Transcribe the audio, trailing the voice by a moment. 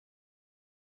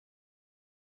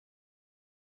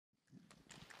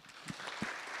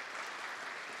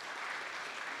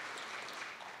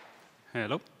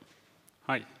Hello.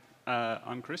 Hi,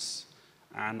 I'm Chris,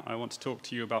 and I want to talk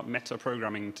to you about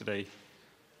metaprogramming today.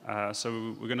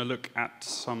 So we're going to look at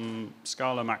some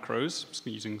Scala macros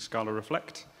using Scala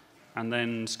Reflect, and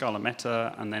then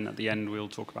ScalaMatsuri, and then at the end we'll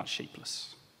talk about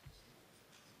shapeless.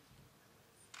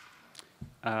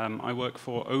 I work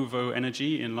for OVO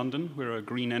Energy in London. We're a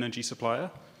green energy supplier.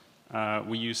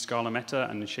 We use ScalaMatsuri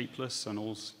and shapeless and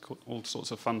all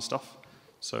sorts of fun stuff.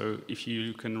 So if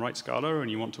you can write Scala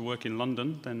and you want to work in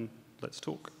London, then let's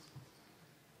talk.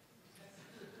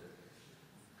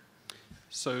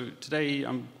 So today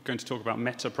I'm going to talk about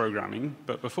metaprogramming,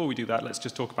 but before we do that, let's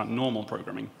just talk about normal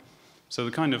programming. So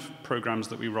the kind of programs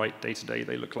that we write day to day,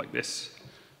 they look like this.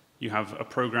 You have a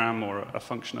program or a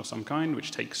function of some kind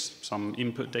which takes some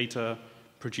input data,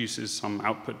 produces some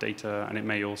output data, and it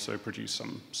may also produce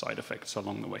some side effects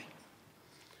along the way.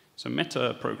 So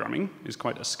metaprogramming is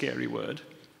quite a scary word,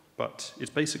 but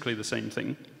it's basically the same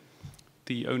thing.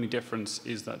 The only difference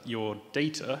is that your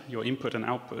data, your input and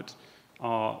output,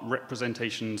 are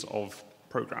representations of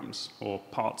programs or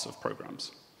parts of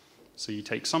programs. So you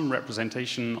take some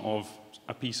representation of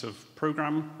a piece of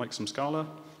program, like some Scala,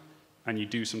 and you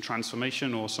do some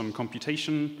transformation or some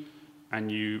computation,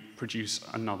 and you produce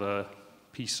another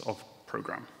piece of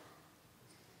program.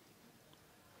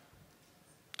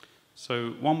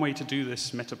 So one way to do this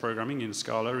metaprogramming in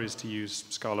Scala is to use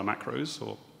Scala macros,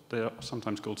 or they're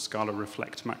sometimes called Scala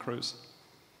Reflect macros.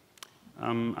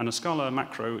 And a Scala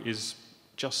macro is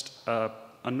just a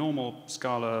normal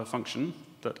Scala function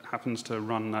that happens to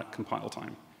run at compile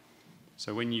time.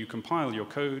 So when you compile your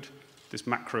code, this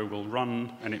macro will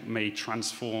run, and it may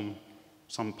transform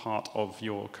some part of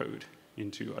your code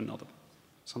into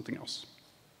something else.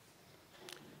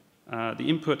 The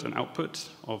input and output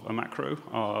of a macro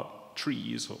are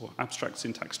trees or abstract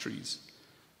syntax trees,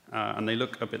 and they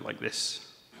look a bit like this.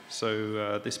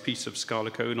 So this piece of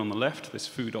Scala code on the left, this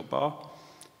foo.bar,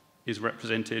 is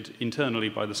represented internally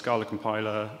by the Scala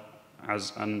compiler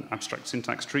as an abstract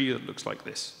syntax tree that looks like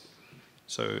this.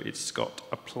 So it's got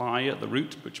apply at the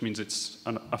root, which means it's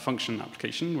a function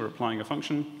application. We're applying a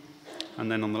function, and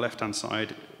then on the left-hand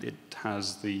side, it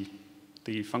has the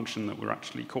function that we're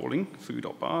actually calling,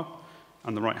 foo.bar,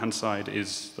 and the right-hand side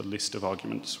is the list of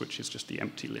arguments, which is just the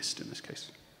empty list in this case.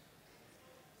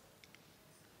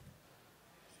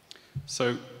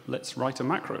 So let's write a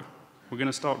macro. We're going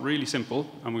to start really simple,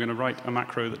 and we're going to write a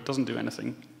macro that doesn't do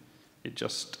anything. It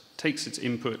just takes its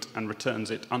input and returns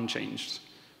it unchanged.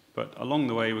 But along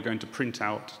the way, we're going to print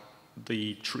out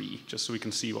the tree, just so we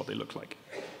can see what they look like.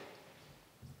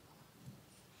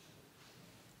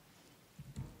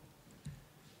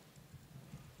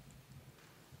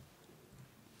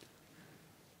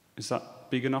 Is that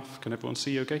big enough? Can everyone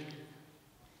see okay?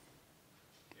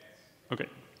 Yes. Okay.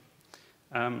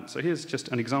 So here's just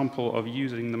an example of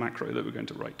using the macro that we're going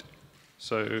to write.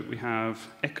 So we have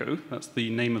echo, that's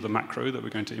the name of the macro that we're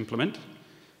going to implement.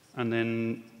 And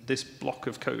then this block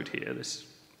of code here, this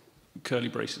curly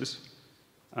braces,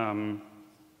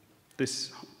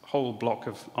 this whole block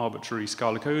of arbitrary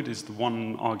Scala code is the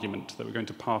one argument that we're going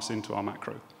to pass into our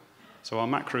macro. So our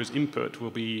macro's input will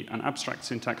be an abstract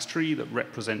syntax tree that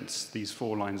represents these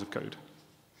 4 lines of code.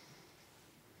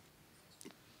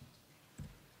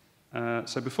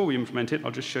 So before we implement it,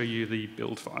 I'll just show you the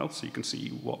build file so you can see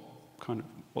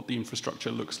what the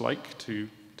infrastructure looks like to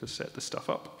set this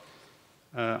stuff up.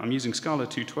 I'm using Scala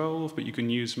 2.12, but you can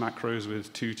use macros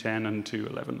with 2.10 and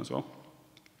 2.11 as well.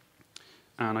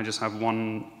 And I just have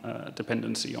one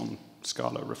dependency on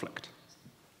Scala Reflect.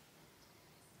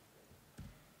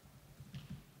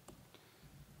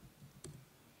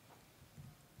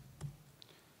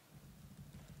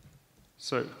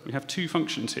 So we have 2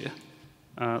 functions here.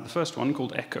 The first one,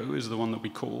 called echo, is the one that we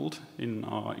called in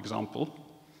our example.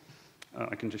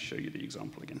 I can just show you the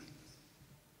example again.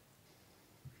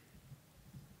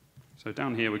 So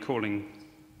down here, we're calling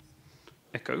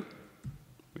echo,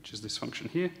 which is this function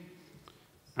here.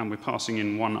 And we're passing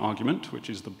in one argument, which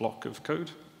is the block of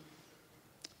code.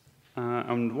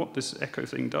 And what this echo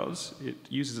thing does, it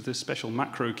uses this special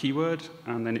macro keyword,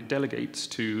 and then it delegates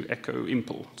to echo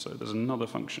impl. So there's another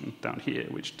function down here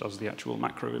which does the actual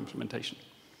macro implementation.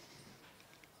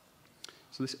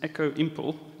 So this echo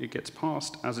impl, it gets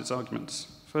passed as its arguments.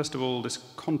 First of all, this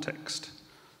context.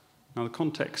 Now the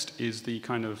context is the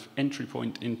kind of entry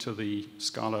point into the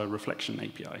Scala reflection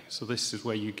API. So this is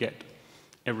where you get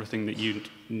everything that you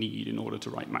need in order to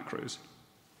write macros.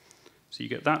 So you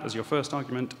get that as your first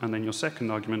argument, and then your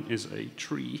second argument is a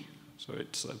tree. So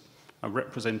it's a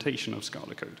representation of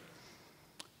Scala code.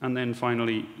 And then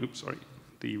finally,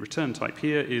 the return type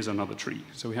here is another tree.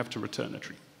 So we have to return a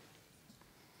tree.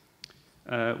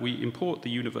 We import the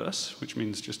universe, which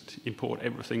means just import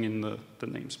everything in the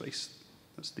namespace.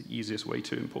 That's the easiest way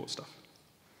to import stuff.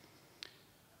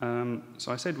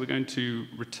 So I said we're going to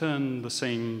return the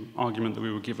same argument that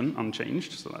we were given,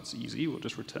 unchanged, so that's easy, we'll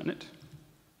just return it.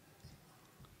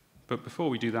 But before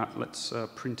we do that, let's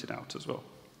print it out as well.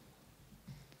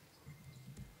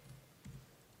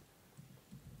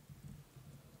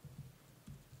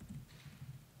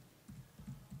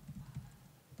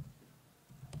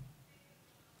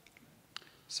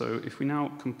 So if we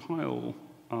now compile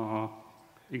our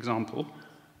example,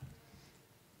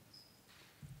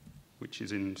 which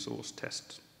is in source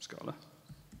test Scala,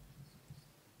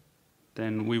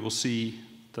 then we will see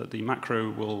that the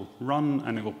macro will run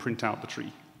and it will print out the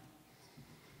tree.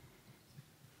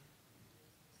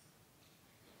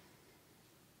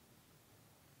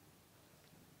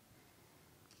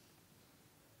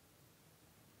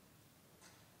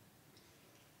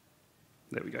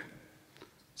 There we go.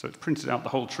 So it's printed out the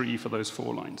whole tree for those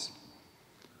 4 lines.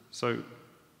 So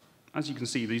as you can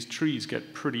see, these trees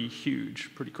get pretty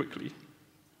huge pretty quickly.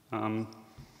 But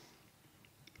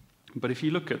if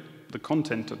you look at the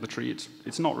content of the tree,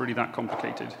 it's not really that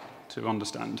complicated to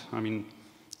understand. I mean,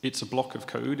 it's a block of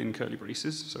code in curly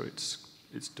braces, so it's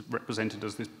represented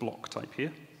as this block type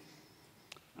here.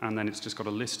 And then it's just got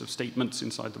a list of statements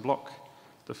inside the block.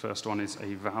 The first one is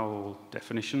a val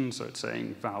definition, so it's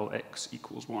saying val x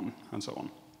equals 1, and so on.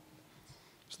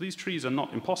 So these trees are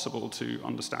not impossible to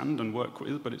understand and work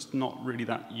with, but it's not really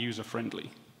that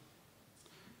user-friendly.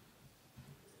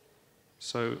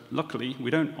 So luckily,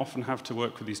 we don't often have to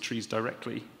work with these trees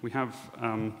directly. We have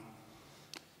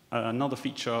another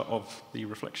feature of the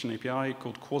reflection API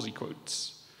called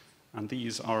quasi-quotes, and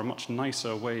these are a much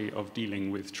nicer way of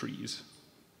dealing with trees.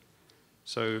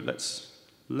 So let's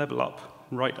level up,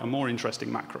 write a more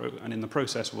interesting macro, and in the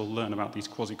process, we'll learn about these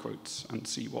quasi-quotes and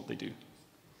see what they do.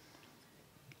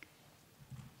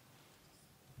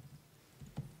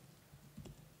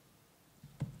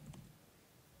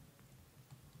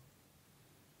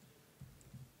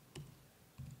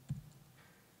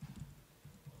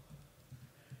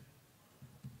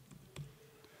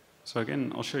 So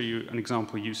again, I'll show you an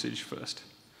example usage first.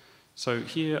 So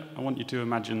here, I want you to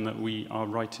imagine that we are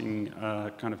writing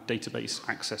a kind of database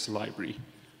access library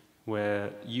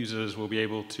where users will be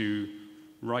able to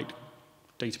write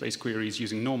database queries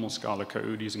using normal Scala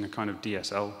code, using a kind of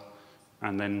DSL,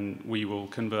 and then we will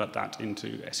convert that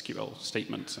into SQL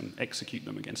statements and execute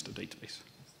them against a database.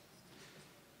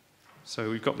 So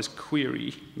we've got this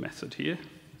query method here,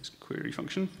 this query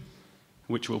function,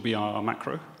 which will be our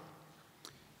macro.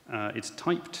 It's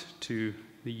typed to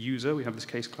the user. We have this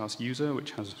case class user,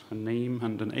 which has a name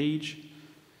and an age.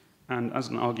 And as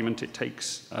an argument, it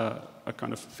takes a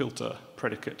kind of filter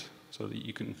predicate so that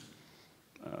you can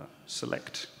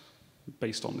select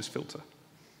based on this filter.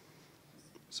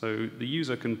 So the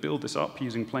user can build this up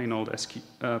using plain old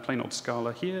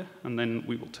Scala here, and then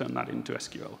we will turn that into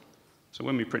SQL. So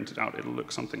when we print it out, it'll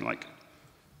look something like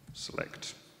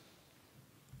select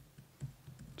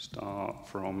star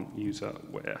from user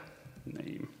where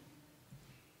name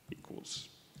equals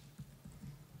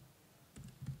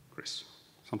Chris,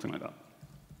 something like that.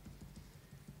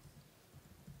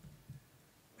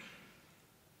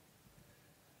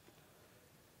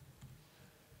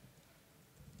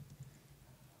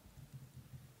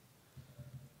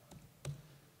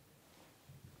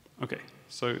 Okay,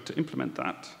 so to implement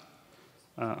that,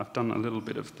 I've done a little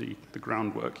bit of the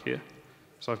groundwork here.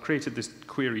 So I've created this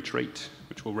query trait,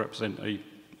 which will represent a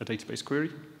database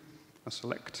query, a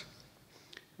select.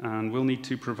 And we'll need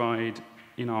to provide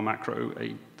in our macro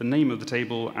the name of the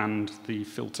table and the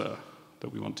filter that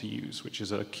we want to use, which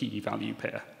is a key value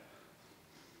pair.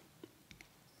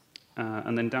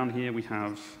 And then down here we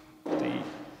have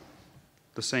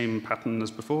the same pattern as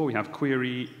before. We have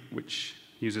query, which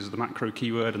uses the macro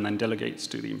keyword and then delegates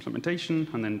to the implementation.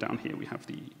 And then down here we have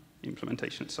the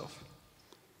implementation itself.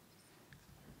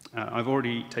 I've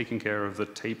already taken care of the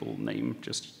table name,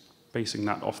 just basing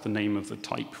that off the name of the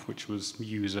type, which was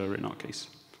user in our case.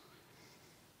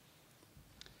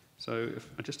 So if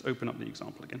I just open up the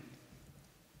example again.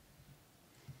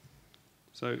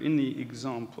 So in the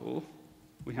example,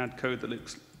 we had code that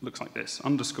looks like this,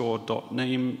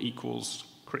 _.name equals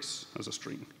Chris as a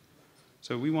string.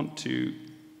 So we want to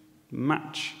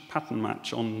pattern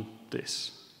match on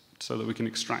this so that we can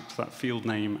extract that field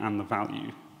name and the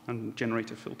value and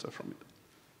generate a filter from it.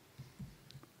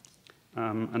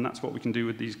 And that's what we can do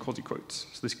with these quasi-quotes.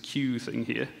 So this Q thing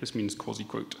here, this means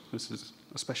quasi-quote. This is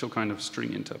a special kind of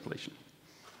string interpolation.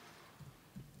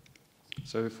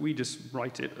 So if we just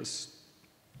write it as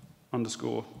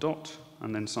 _dot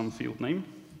and then some field name,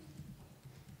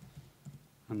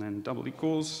 and then double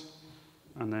equals,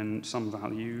 and then some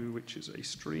value, which is a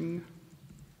string.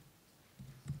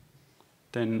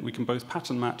 Then we can both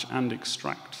pattern match and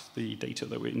extract the data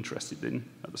that we're interested in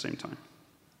at the same time.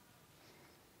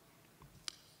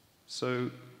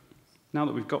 So now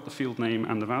that we've got the field name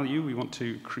and the value, we want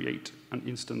to create an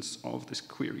instance of this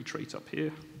query trait up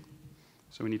here.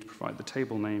 So we need to provide the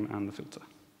table name and the filter.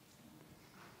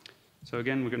 So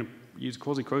again, we're going to use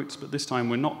quasi-quotes, but this time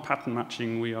we're not pattern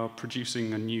matching, we are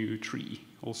producing a new tree,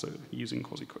 also using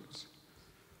quasi-quotes.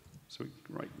 So we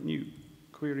write new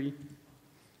query,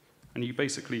 and you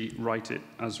basically write it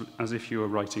as if you were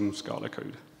writing Scala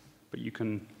code. But you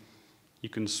can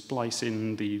splice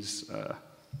in these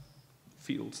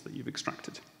fields that you've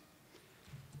extracted.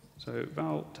 So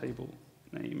val table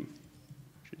name,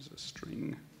 which is a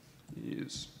string,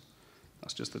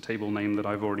 that's just the table name that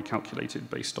I've already calculated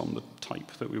based on the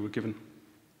type that we were given.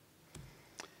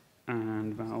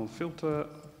 And val filter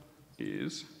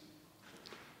is,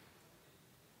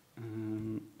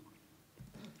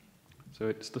 so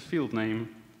it's the field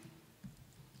name,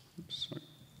 oops, sorry,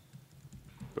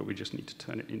 but we just need to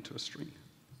turn it into a string.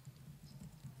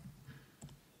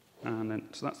 And then,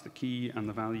 so that's the key, and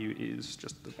the value is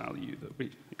just the value that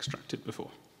we extracted before.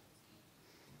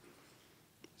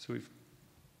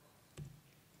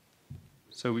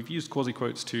 So we've used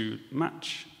quasi-quotes to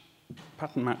match,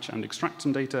 pattern match and extract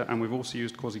some data, and we've also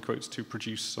used quasi-quotes to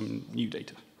produce some new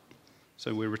data.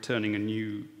 So we're returning a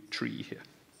new tree here.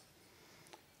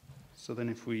 So then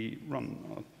if we run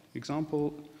our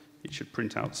example, it should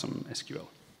print out some SQL.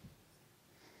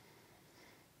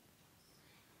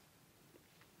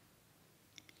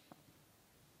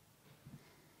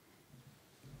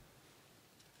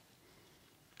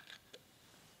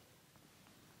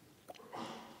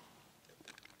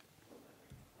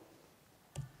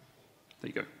 There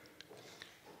you go.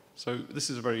 So this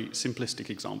is a very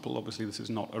simplistic example. Obviously, this is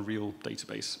not a real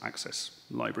database access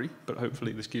library, but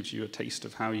hopefully this gives you a taste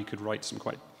of how you could write some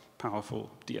quite powerful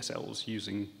DSLs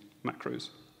using macros.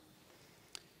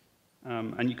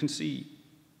 And you can see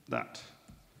that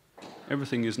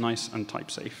everything is nice and type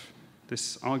safe.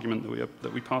 This argument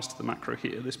that we passed to the macro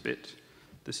here, this bit,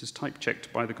 this is type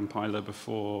checked by the compiler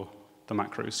before the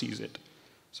macro sees it.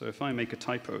 So if I make a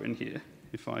typo in here,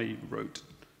 if I wrote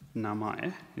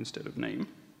namae instead of name,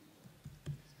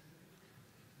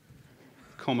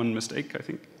 common mistake, I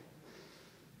think.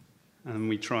 And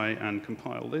we try and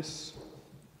compile this,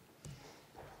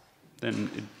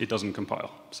 then it doesn't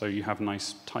compile. So you have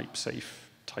nice type-safe,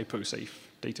 typo-safe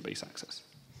database access.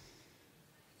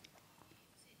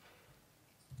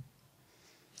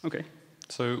 Okay,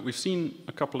 so we've seen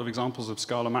a couple of examples of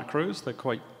Scala macros. They're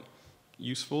quite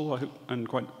useful and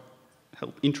quite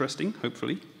interesting,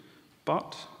 hopefully.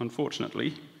 But,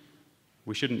 unfortunately,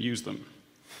 we shouldn't use them.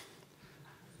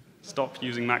 Stop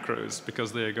using macros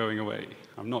because they're going away.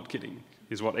 I'm not kidding,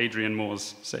 is what Adrian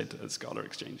Moores said at Scala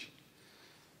Exchange.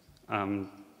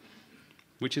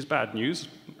 Which is bad news,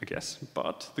 I guess.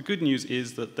 But the good news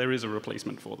is that there is a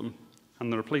replacement for them.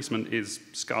 And the replacement is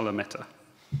scala.meta.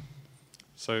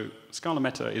 So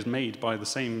scala.meta is made by the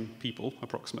same people,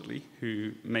 approximately,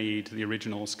 who made the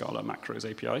original Scala macros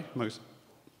API,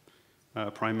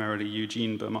 primarily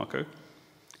Eugene Bermarco.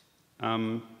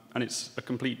 And it's a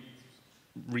complete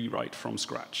rewrite from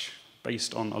scratch,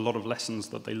 based on a lot of lessons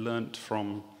that they learnt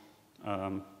from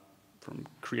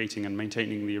creating and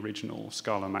maintaining the original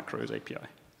Scala macros API.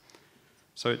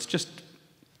 So it's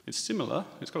similar.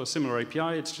 It's got a similar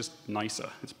API. It's just nicer.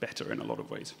 It's better in a lot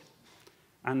of ways.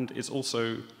 And it's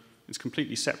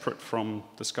completely separate from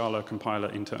the Scala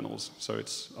compiler internals. So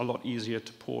it's a lot easier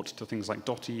to port to things like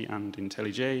Dotty and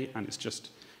IntelliJ, and it's just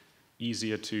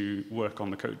easier to work on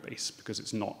the code base because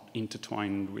it's not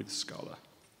intertwined with Scala.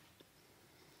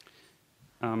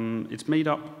 It's made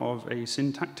up of a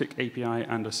syntactic API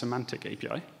and a semantic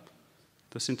API.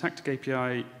 The syntactic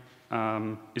API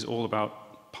is all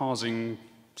about parsing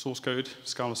source code,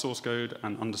 Scala source code,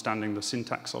 and understanding the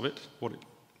syntax of it, what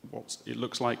it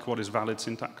looks like, what is valid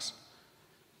syntax.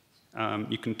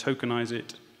 You can tokenize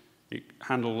it. It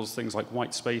handles things like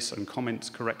white space and comments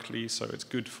correctly, so it's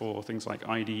good for things like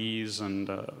IDEs and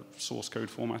source code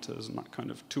formatters and that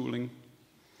kind of tooling.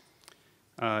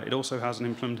 It also has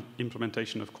an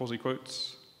implementation of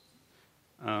quasi-quotes.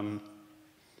 And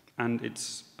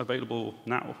it's available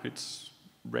now. It's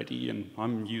ready, and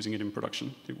I'm using it in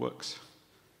production. It works.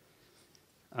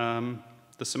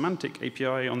 The semantic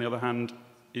API, on the other hand,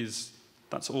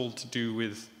 that's all to do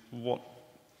with what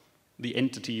the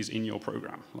entities in your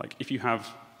program. Like if you have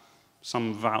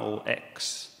some val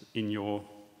x in your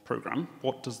program,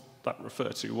 what does that refer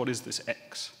to? What is this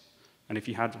x? And if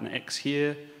you had an x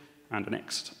here, and an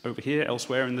X. Over here,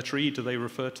 elsewhere in the tree, do they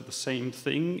refer to the same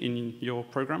thing in your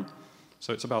program?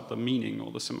 So it's about the meaning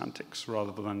or the semantics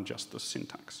rather than just the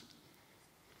syntax.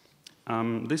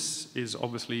 This is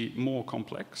obviously more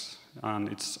complex, and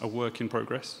it's a work in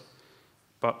progress.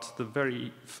 But the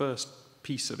very first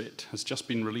piece of it has just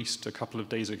been released a couple of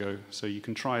days ago, so you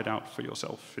can try it out for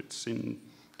yourself. It's in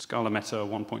ScalaMatsuri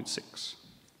 1.6.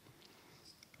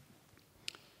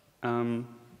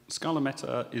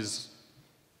 ScalaMatsuri is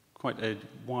quite a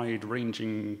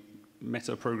wide-ranging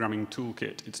meta-programming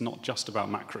toolkit. It's not just about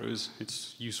macros.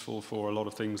 It's useful for a lot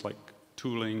of things like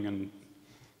tooling and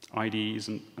IDs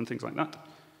and things like that.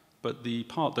 But the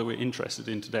part that we're interested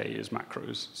in today is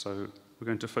macros. So we're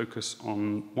going to focus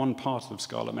on one part of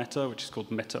ScalaMeta, which is called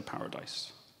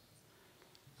Metaparadise.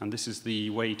 And this is the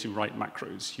way to write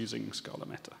macros using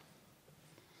ScalaMeta.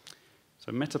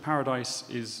 So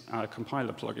Metaparadise is a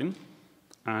compiler plugin,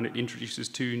 and it introduces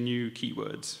two new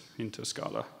keywords into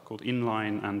Scala called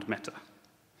inline and meta.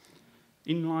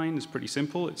 Inline is pretty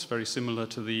simple. It's very similar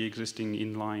to the existing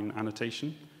inline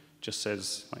annotation. Just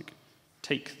says, like,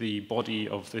 take the body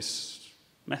of this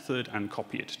method and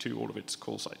copy it to all of its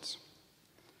call sites.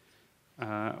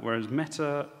 Whereas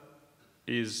meta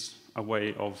is a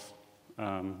way of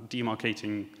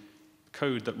demarcating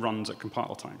code that runs at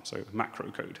compile time, so macro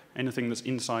code. Anything that's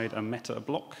inside a meta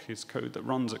block is code that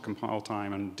runs at compile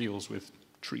time and deals with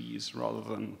trees rather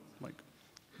than like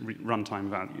runtime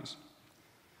values.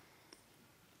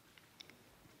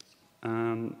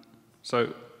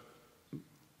 So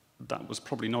that was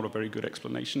probably not a very good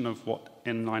explanation of what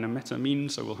inline and meta mean,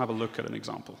 so we'll have a look at an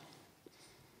example.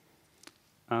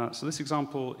 So this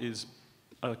example is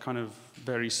a kind of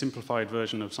very simplified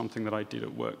version of something that I did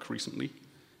at work recently.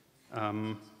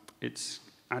 It's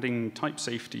adding type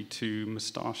safety to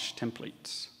moustache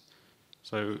templates.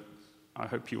 So I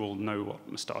hope you all know what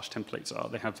moustache templates are.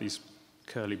 They have these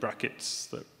curly brackets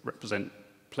that represent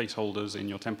placeholders in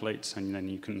your templates, and then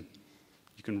you can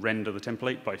render the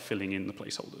template by filling in the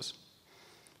placeholders.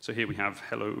 So here we have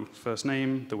hello first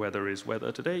name, the weather is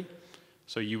weather today.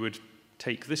 So you would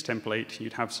take this template,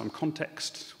 you'd have some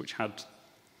context which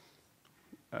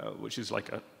is like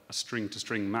a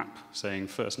string-to-string map saying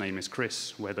first name is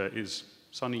Chris, weather is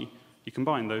sunny. You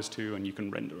combine those two and you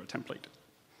can render a template.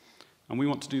 And we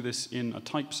want to do this in a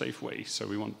type-safe way, so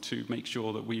we want to make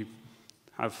sure that we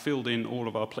have filled in all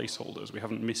of our placeholders. We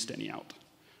haven't missed any out.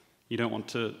 You don't want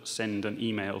to send an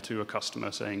email to a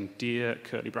customer saying, dear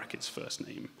curly brackets first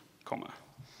name, comma.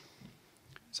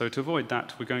 So to avoid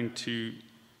that, we're going to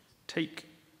take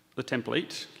the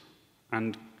template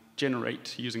and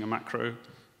generate, using a macro,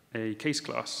 a case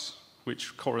class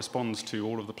which corresponds to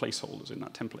all of the placeholders in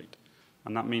that template.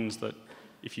 And that means that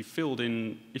if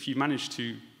you manage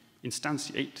to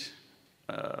instantiate,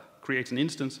 create an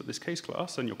instance of this case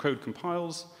class and your code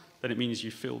compiles, then it means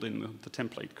you filled in the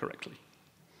template correctly.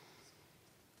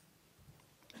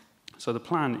 So the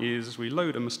plan is we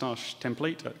load a moustache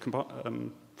template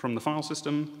from the file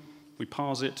system, we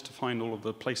parse it to find all of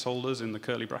the placeholders in the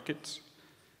curly brackets,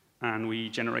 and we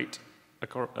generate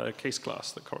a case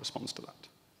class that corresponds to that.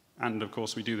 And of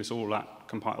course, we do this all at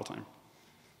compile time.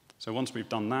 So once we've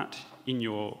done that, in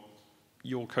your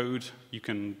code, you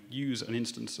can use an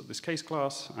instance of this case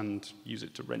class and use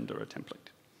it to render a template.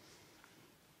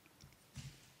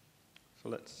 So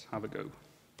let's have a go.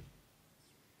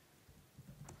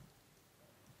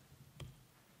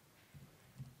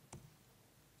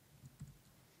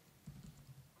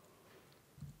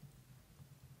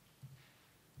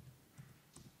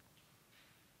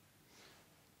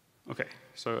 Okay,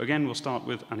 so again, we'll start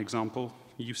with an example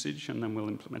usage, and then we'll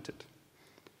implement it.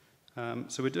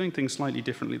 So we're doing things slightly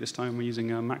differently this time. We're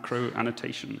using a macro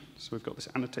annotation. So we've got this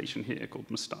annotation here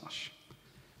called moustache.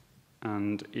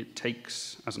 And it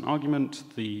takes, as an argument,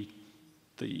 the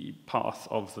path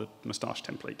of the moustache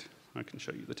template. I can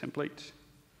show you the template.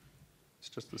 It's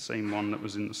just the same one that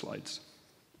was in the slides.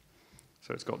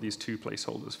 So it's got these two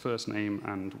placeholders, first name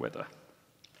and weather.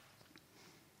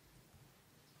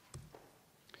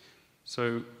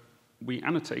 So we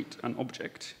annotate an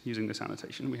object using this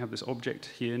annotation. We have this object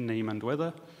here, name and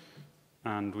weather,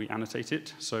 and we annotate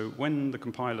it. So when the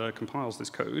compiler compiles this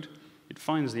code, it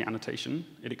finds the annotation,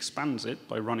 it expands it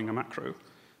by running a macro,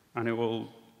 and it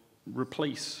will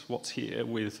replace what's here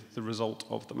with the result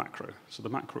of the macro. So the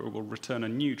macro will return a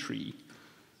new tree,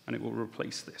 and it will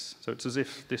replace this. So it's as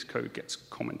if this code gets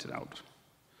commented out,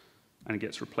 and it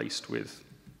gets replaced with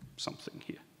something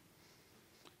here.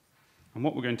 And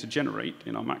what we're going to generate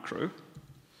in our macro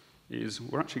is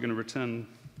we're actually going to return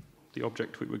the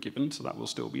object we were given, so that will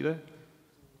still be there.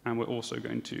 And we're also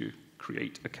going to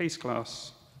create a case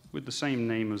class with the same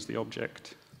name as the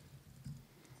object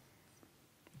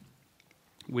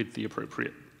with the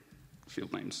appropriate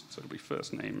field names. So it'll be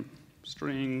first name,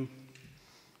 string,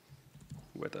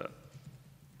 weather,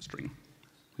 string.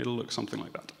 It'll look something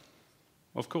like that.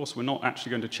 Of course, we're not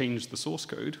actually going to change the source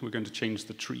code. We're going to change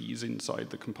the trees inside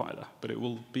the compiler, but it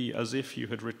will be as if you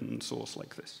had written source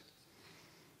like this.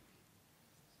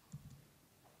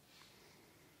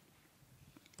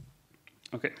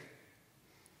 Okay.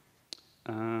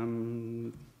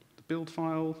 The build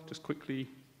file, just quickly,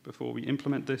 before we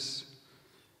implement this,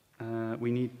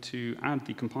 we need to add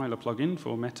the compiler plugin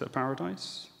for Meta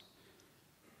Paradise.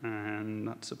 And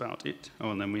that's about it.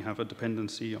 Oh, and then we have a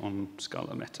dependency on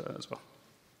scala.meta as well.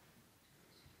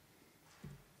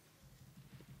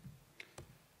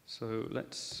 So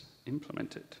let's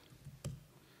implement it.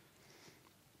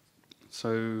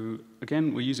 So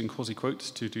again, we're using quasi-quotes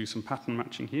to do some pattern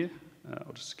matching here.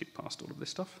 I'll just skip past all of this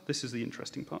stuff. This is the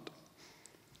interesting part.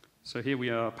 So here we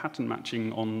are pattern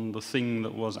matching on the thing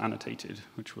that was annotated,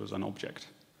 which was an object.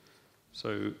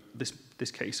 So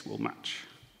this case will match.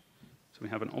 So we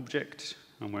have an object,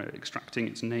 and we're extracting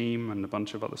its name and a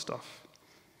bunch of other stuff.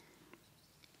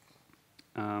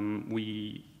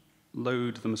 We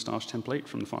load the moustache template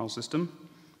from the file system,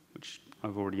 which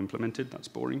I've already implemented. That's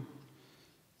boring.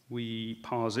 We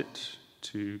parse it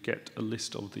to get a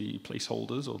list of the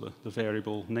placeholders or the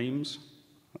variable names.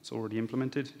 That's already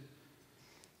implemented.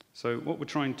 So what we're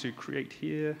trying to create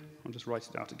here, I'll just write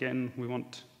it out again. We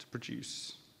want to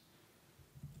produce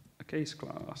a case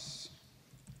class,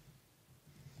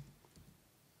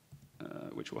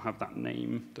 which will have that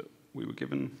name that we were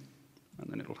given, and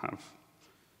then it'll have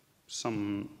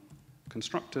some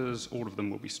constructors. All of them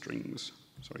will be strings,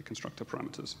 sorry, constructor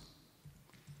parameters.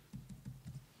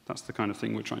 That's the kind of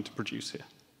thing we're trying to produce here.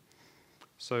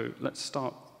 So let's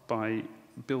start by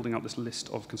building up this list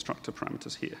of constructor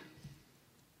parameters here.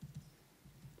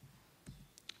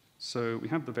 So we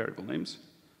have the variable names,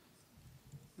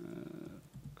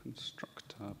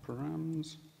 constructor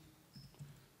params.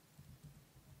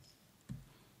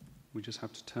 We just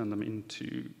have to turn them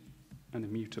into an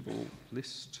immutable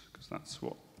list, because that's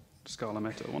what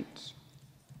scala.meta wants.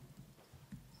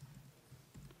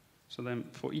 So then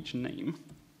for each name,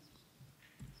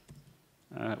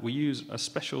 we use a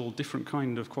special different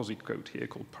kind of quasi-quote here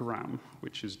called param,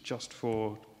 which is just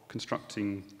for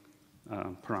constructing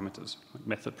parameters, like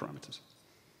method parameters.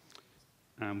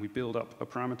 And we build up a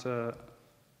parameter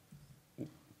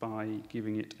by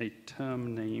giving it a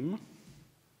term name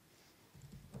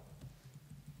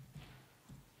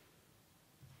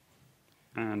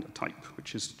and a type,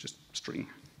 which is just string.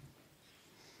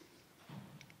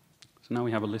 So now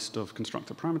we have a list of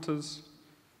constructor parameters,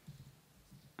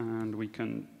 and we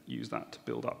can use that to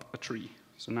build up a tree.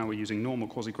 So now we're using normal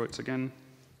quasi-quotes again.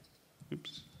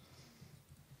 Oops.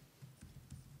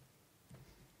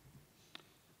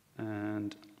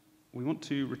 And we want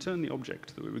to return the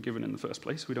object that we were given in the first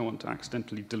place. We don't want to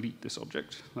accidentally delete this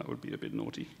object. That would be a bit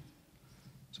naughty.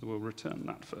 So we'll return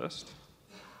that first.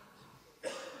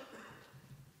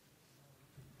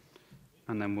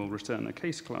 And then we'll return a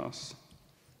case class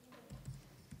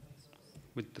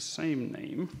with the same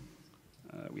name.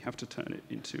 We have to turn it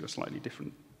into a slightly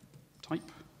different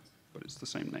type, but it's the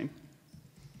same name.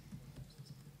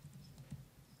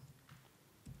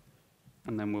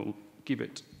 And then we'll give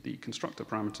it the constructor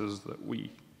parameters that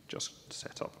we just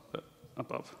set up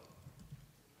above.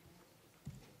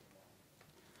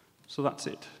 So that's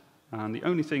it. And the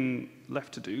only thing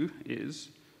left to do is,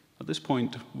 at this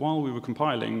point, while we were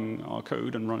compiling our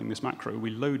code and running this macro, we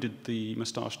loaded the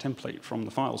moustache template from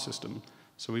the file system.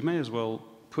 So we may as well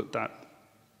put that,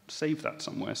 save that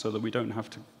somewhere so that we don't have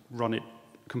to run it,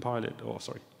 compile it, or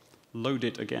sorry, load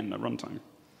it again at runtime.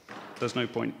 There's no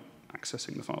point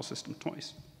accessing the file system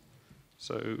twice.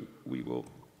 So we will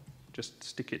just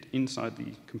stick it inside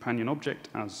the companion object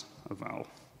as a val,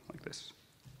 like this.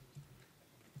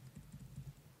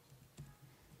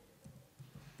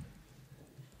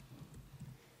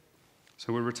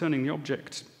 So we're returning the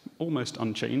object almost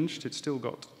unchanged. It's still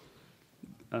got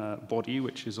body,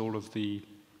 which is all of the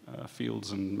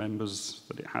fields and members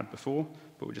that it had before,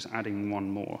 but we're just adding one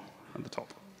more at the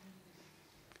top.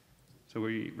 So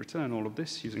we return all of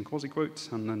this using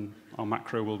quasi-quotes, and then our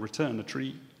macro will return a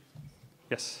tree.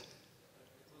 Yes?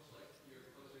 It looks like you're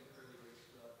closing curly braces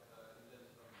indent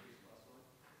from case class 1.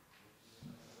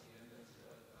 The indent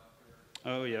after.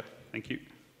 Oh, yeah, thank you.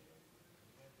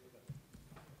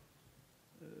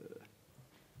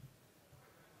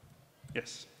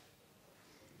 Yes.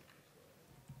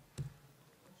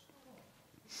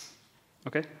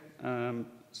 Okay,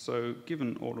 so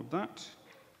given all of that,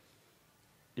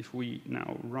 if we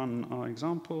now run our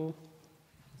example,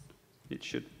 it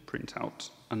should print out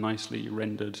a nicely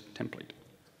rendered template.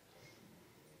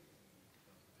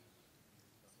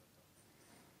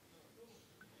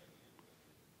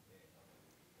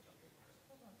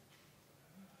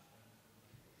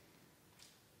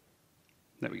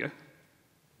 There we go.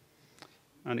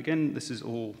 And again, this is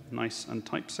all nice and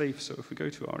type safe. So if we go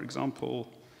to our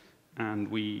example and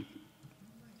we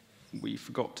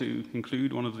forgot to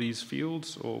include one of these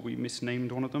fields, or we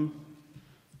misnamed one of them,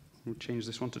 we'll change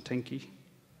this one to Tenki,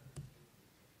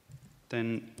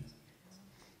 then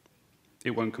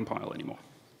it won't compile anymore.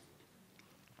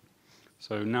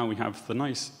 So now we have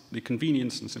the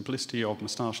convenience and simplicity of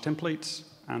Moustache templates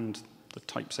and the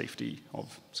type safety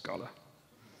of Scala.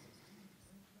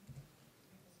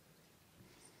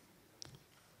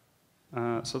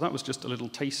 So that was just a little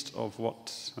taste of what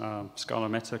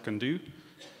scala.meta can do.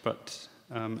 But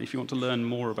if you want to learn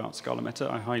more about scala.meta,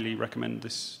 I highly recommend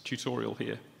this tutorial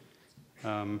here.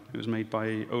 It was made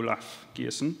by Olaf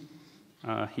Giersen.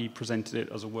 He presented it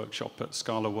as a workshop at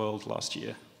Scala World last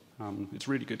year. It's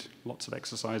really good. Lots of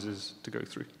exercises to go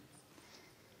through.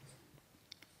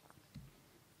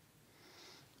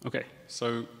 OK,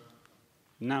 so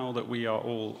now that we are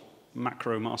all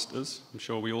macro masters, I'm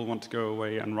sure we all want to go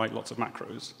away and write lots of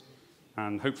macros.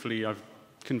 And hopefully I've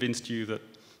convinced you that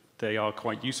they are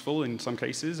quite useful in some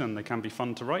cases and they can be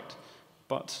fun to write.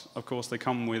 But of course they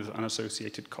come with an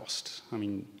associated cost. I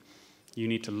mean, you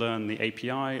need to learn the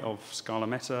API of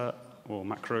scala.meta or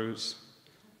macros,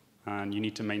 and you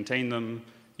need to maintain them.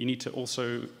 You need to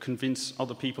also convince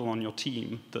other people on your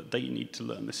team that they need to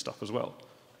learn this stuff as well,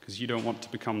 because you don't want to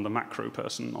become the macro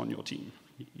person on your team.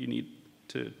 You need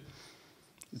to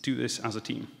do this as a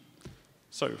team.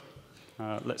 So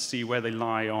let's see where they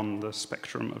lie on the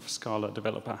spectrum of Scala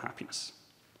developer happiness.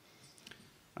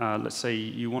 Let's say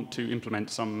you want to implement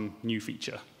some new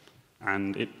feature,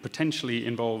 and it potentially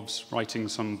involves writing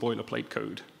some boilerplate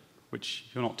code, which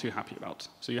you're not too happy about.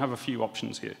 So you have a few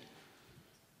options here.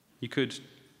 You could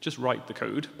just write the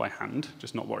code by hand,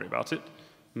 just not worry about it.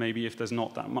 Maybe if there's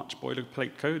not that much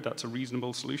boilerplate code, that's a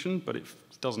reasonable solution, but it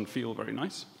doesn't feel very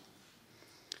nice.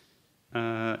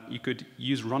 You could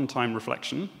use runtime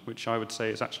reflection, which I would say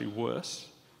is actually worse.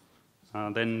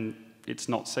 Then it's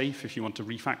not safe if you want to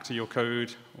refactor your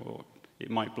code, or it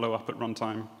might blow up at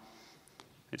runtime.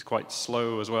 It's quite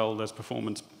slow as well. There's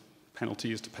performance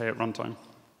penalties to pay at runtime.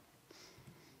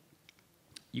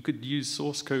 You could use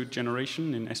source code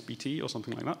generation in SBT or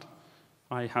something like that.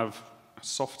 I have a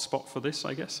soft spot for this,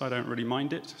 I guess. I don't really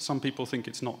mind it. Some people think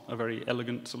it's not a very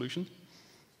elegant solution.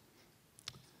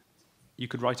 You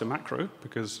could write a macro,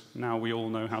 because now we all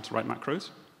know how to write macros.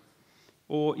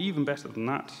 Or even better than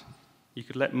that, you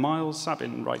could let Miles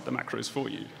Sabin write the macros for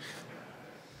you.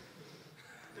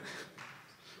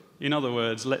 In other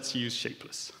words, let's use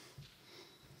shapeless.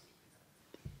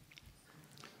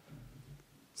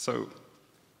 So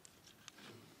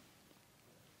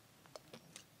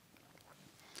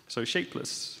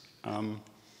shapeless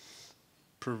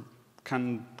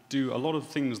can do a lot of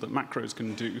things that macros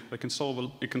can do. It can solve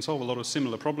a lot of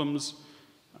similar problems,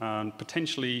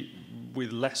 potentially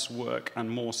with less work and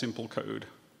more simple code.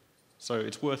 So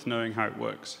it's worth knowing how it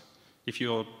works. If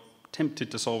you're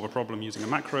tempted to solve a problem using a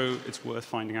macro, it's worth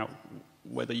finding out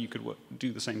whether you could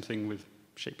do the same thing with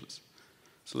shapeless.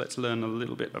 So let's learn a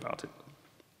little bit about it.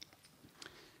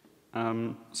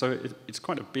 It's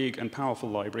quite a big and powerful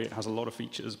library. It has a lot of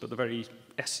features, but the very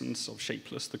essence of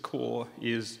shapeless, the core,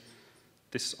 is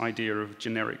this idea of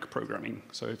generic programming.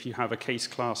 So if you have a case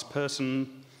class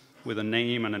person with a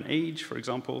name and an age, for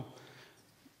example,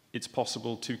 it's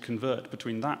possible to convert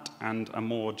between that and a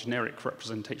more generic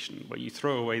representation, where you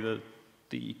throw away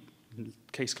the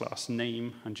case class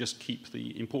name and just keep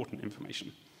the important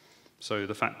information. So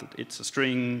the fact that it's a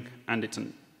string and it's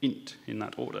an int in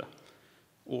that order.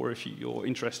 Or if you're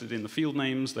interested in the field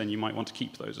names, then you might want to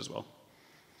keep those as well.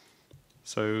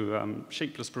 So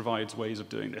shapeless provides ways of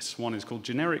doing this. One is called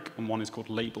generic, and one is called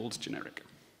labeled generic.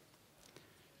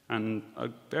 And a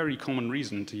very common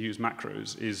reason to use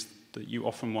macros is that you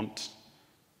often want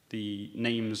the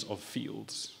names of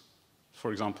fields.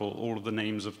 For example, all of the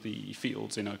names of the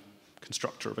fields in a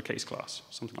constructor of a case class,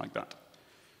 something like that.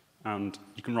 And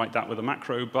you can write that with a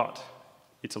macro, but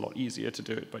it's a lot easier to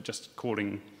do it by just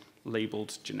calling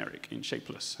labeled generic in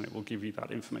shapeless, and it will give you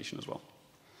that information as well.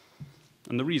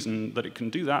 And the reason that it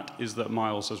can do that is that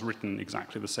Miles has written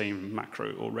exactly the same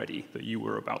macro already that you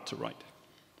were about to write.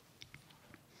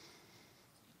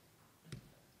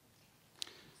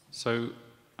 So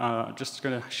just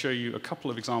going to show you a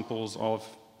couple of examples of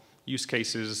use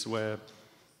cases where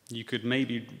you could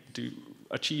maybe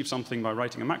achieve something by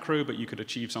writing a macro, but you could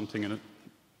achieve something in a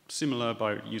similar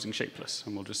by using shapeless,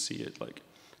 and we'll just see it like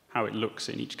how it looks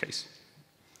in each case.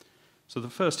 So the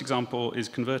first example is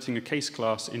converting a case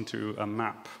class into a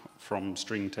map from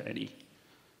string to any.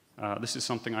 This is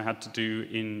something I had to do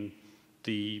in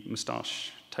the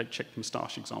mustache, type check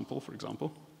mustache example, for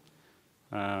example.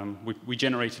 We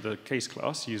generated a case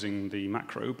class using the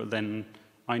macro, but then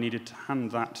I needed to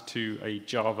hand that to a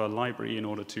Java library in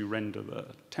order to render the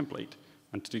template.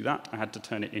 And to do that, I had to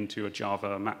turn it into a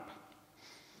Java map.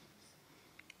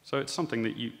 So it's something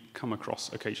that you come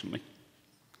across occasionally.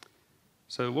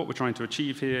 So what we're trying to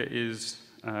achieve here is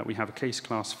we have a case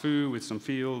class foo with some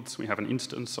fields. We have an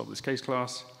instance of this case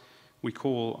class. We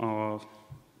call our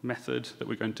method that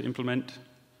we're going to implement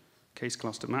case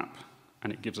class to map,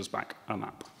 and it gives us back a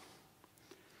map.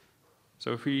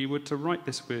 So if we were to write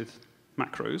this with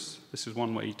macros, this is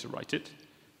one way to write it.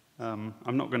 I'm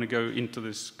not going to go into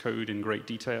this code in great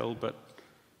detail, but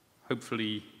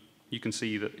hopefully you can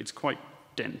see that it's quite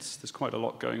dense. There's quite a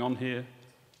lot going on here.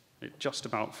 It just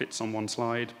about fits on one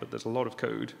slide, but there's a lot of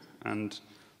code, and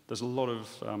there's a lot of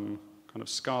kind of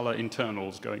Scala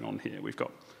internals going on here. We've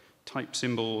got type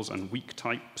symbols and weak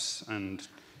types and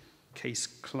case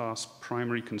class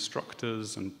primary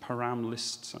constructors and param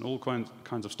lists and all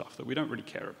kinds of stuff that we don't really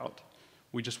care about.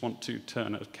 We just want to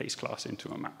turn a case class into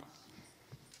a map.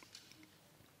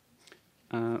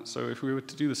 So if we were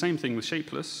to do the same thing with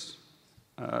shapeless,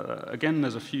 again,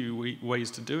 there's a few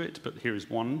ways to do it, but here is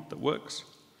one that works.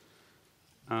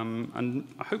 And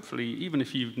hopefully, even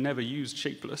if you've never used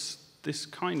shapeless, this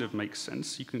kind of makes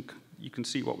sense. You can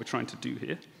see what we're trying to do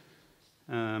here.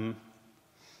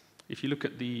 If you look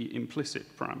at the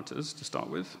implicit parameters to start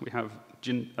with, we have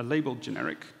a labeled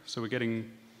generic, so we're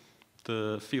getting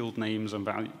the field names and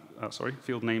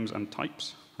field names and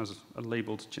types as a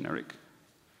labeled generic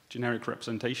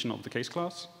representation of the case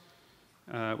class.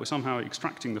 We're somehow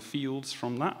extracting the fields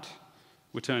from that.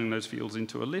 We're turning those fields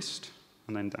into a list.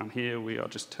 And then down here, we are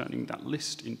just turning that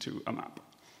list into a map.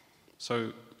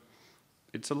 So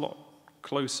it's a lot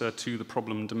closer to the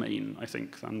problem domain, I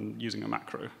think, than using a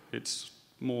macro. It's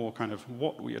more kind of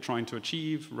what we are trying to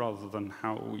achieve rather than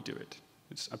how we do it.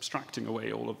 It's abstracting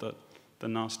away all of the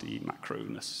nasty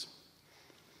macroness.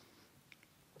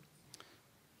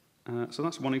 So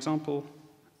that's one example.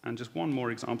 And just one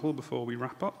more example before we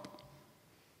wrap up.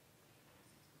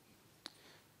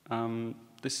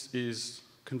 This is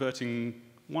converting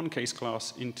one case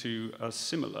class into a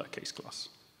similar case class.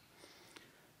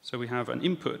 So we have an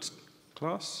input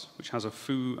class, which has a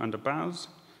foo and a baz.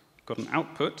 We've got an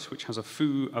output, which has a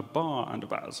foo, a bar, and a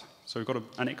baz. So we've got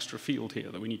an extra field here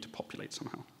that we need to populate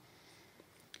somehow.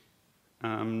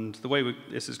 And the way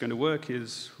this is going to work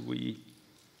is we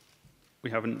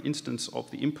have an instance of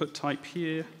the input type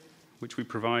here, which we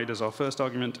provide as our first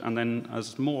argument, and then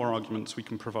as more arguments, we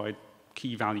can provide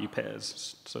key value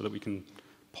pairs so that we can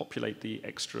populate the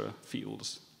extra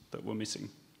fields that we're missing.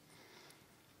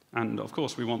 And of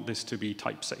course, we want this to be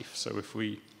type safe. So if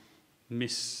we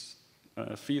miss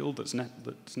a field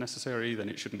that's necessary, then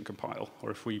it shouldn't compile.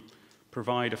 Or if we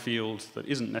provide a field that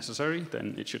isn't necessary,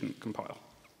 then it shouldn't compile.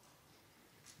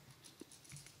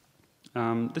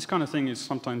 This kind of thing is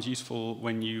sometimes useful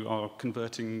when you are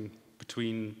converting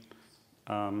between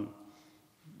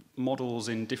models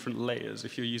in different layers.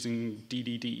 If you're using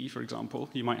DDD, for example,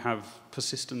 you might have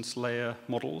persistence layer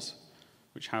models,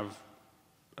 which have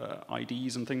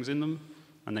IDs and things in them,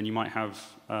 and then you might have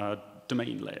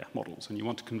domain layer models, and you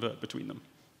want to convert between them.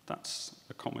 That's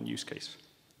a common use case.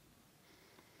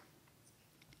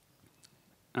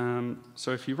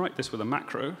 So if you write this with a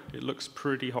macro, it looks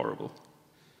pretty horrible.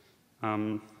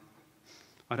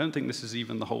 I don't think this is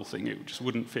even the whole thing. It just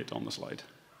wouldn't fit on the slide.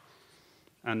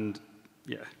 And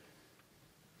yeah,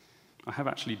 I have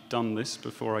actually done this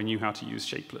before I knew how to use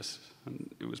shapeless,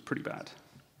 and it was pretty bad.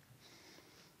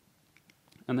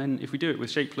 And then if we do it with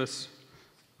shapeless,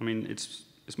 I mean, it's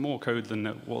more code than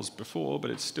it was before, but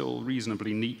it's still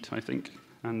reasonably neat, I think.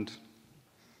 And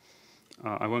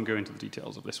I won't go into the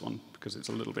details of this one because it's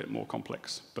a little bit more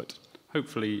complex, but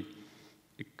hopefully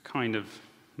it kind of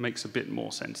makes a bit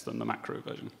more sense than the macro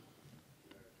version.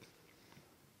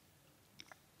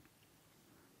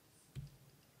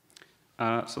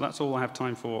 So that's all I have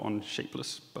time for on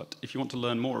shapeless, but if you want to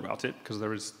learn more about it, because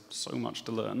there is so much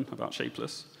to learn about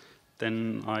shapeless,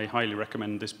 then I highly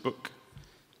recommend this book,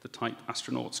 The Type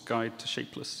Astronaut's Guide to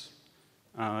Shapeless.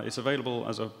 It's available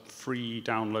as a free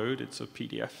download. It's a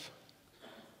PDF.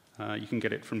 You can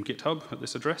get it from GitHub at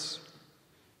this address.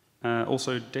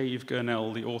 Also, Dave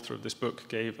Gurnell, the author of this book,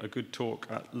 gave a good talk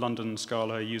at London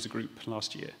Scala user group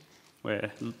last year,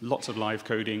 where lots of live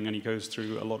coding, and he goes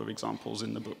through a lot of examples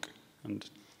in the book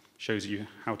and shows you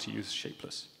how to use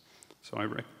shapeless. So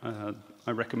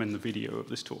I recommend the video of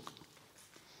this talk.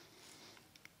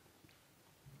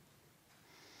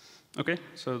 Okay,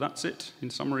 so that's it. In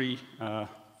summary,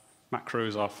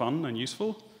 macros are fun and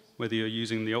useful, whether you're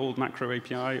using the old macro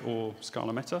API or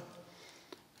ScalaMatsuri.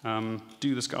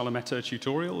 Do the ScalaMatsuri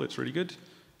tutorial, it's really good,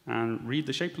 and read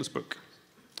the shapeless book.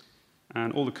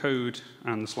 And all the code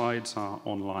and the slides are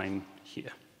online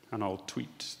here, and I'll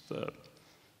tweet the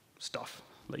stuff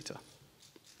later.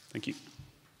 Thank you.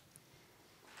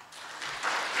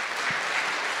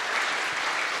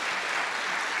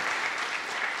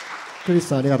 クリス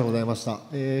さんありがとうございました。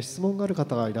質問がある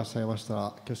方がいらっしゃいましたら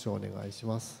挙手をお願いし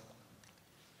ます。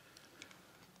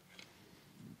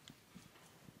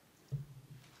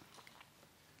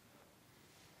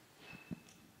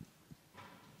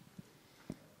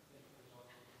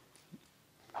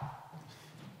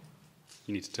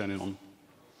You need to turn it on.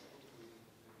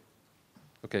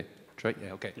 Okay, try.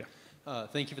 Yeah, okay. Yeah.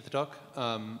 Thank you for the talk.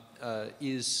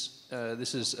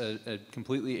 This is a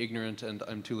completely ignorant and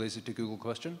I'm too lazy to Google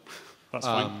question. That's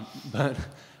fine. But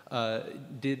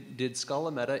did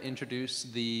Scala.meta introduce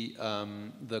the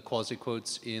quasi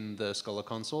quotes in the Scala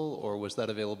console, or was that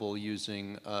available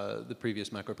using the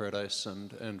previous Macro Paradise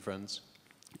and friends?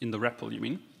 In the REPL, you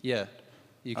mean? Yeah,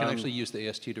 you can actually use the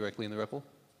AST directly in the REPL.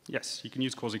 Yes, you can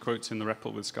use quasi quotes in the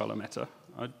REPL with ScalaMatsuri.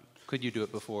 Could you do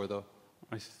it before though?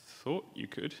 I thought you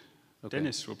could. Okay.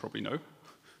 Dennis will probably know.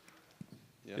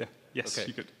 Yeah. Yes, okay.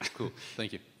 you could. Cool.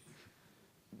 Thank you.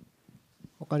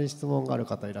 他に質問がある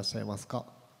方いらっしゃいますか。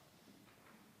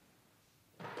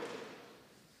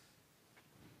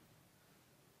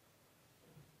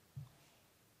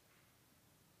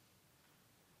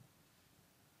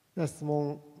では質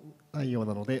問ないよう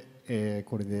なので、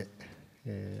これで、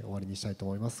終わりにしたいと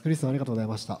思います。クリスさんありがとうござい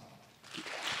ました。